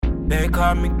They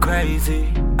call me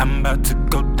crazy, I'm about to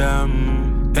go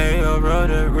dumb. Ayo, roll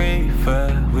the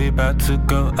reefer, we about to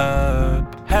go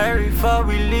up. Hurry before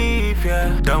we leave,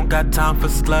 yeah. Don't got time for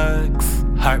slugs.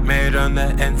 Heart made on the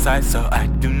inside, so I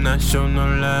do not show no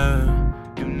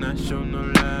love. Do not show no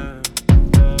love.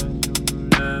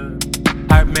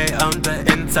 Heart made on the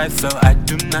inside, so I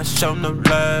do not show no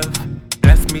love.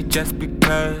 Bless me just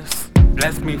because.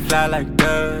 Bless me fly like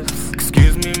doves.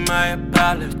 Excuse me, my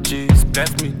apologies. Bless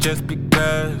me just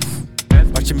because.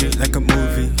 Watching me like a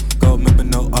movie. Gold member,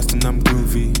 no Austin, I'm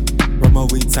groovy. Romo,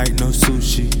 we tight, no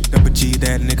sushi. Double G,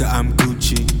 that nigga, I'm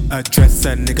Gucci. A dress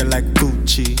a nigga like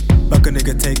Gucci. Buck a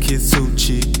nigga, take his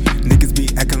Suchi. Niggas be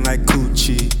acting like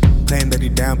Gucci. Playing that he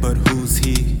down, but who's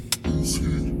he?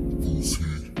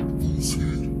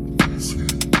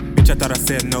 Bitch, I thought I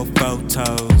said no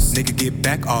photos. Nigga, get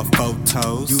back off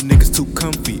photos. You niggas too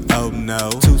comfy, oh no.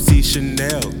 2C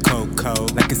Chanel, Coco.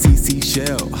 Like a CC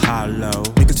shell, hollow.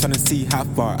 Niggas tryna see how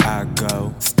far I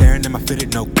go. Staring at my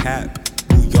fitted, no cap.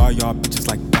 Who y'all bitches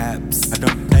like apps. I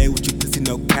don't play with you, pussy,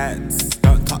 no cats.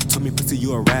 Don't talk to me, pussy,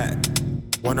 you a rat.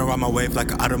 Wanna ride my wave like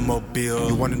an automobile.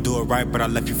 You wanna do it right, but I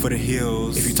left you for the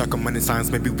hills. If you talking money signs,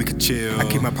 maybe we could chill. I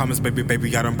keep my promise, baby,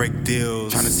 I don't break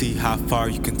deals. Tryna see how far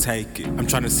you can take it. I'm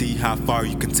tryna see how far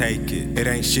you can take it. It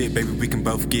ain't shit, baby, we can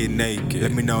both get naked.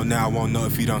 Let me know now, I won't know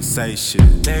if you don't say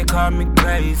shit. They call me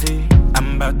crazy,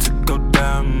 I'm about to go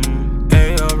dumb.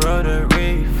 Ayo, roll the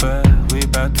reefer, we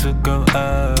about to go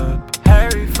up.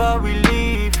 Hurry before we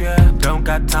leave, yeah. Don't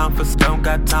got time for.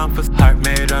 Heart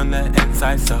made on the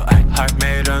inside, so I. Heart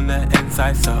made on the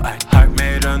inside, so I. Heart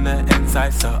made on the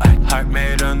inside, so I. Heart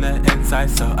made on the inside,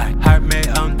 so I. Heart made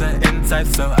on the inside,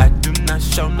 so I do not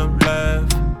show no love.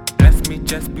 Bless me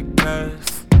just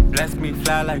because. Bless me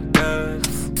fly like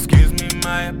doves. Excuse me,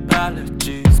 my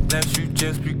apologies. Bless you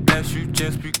just because.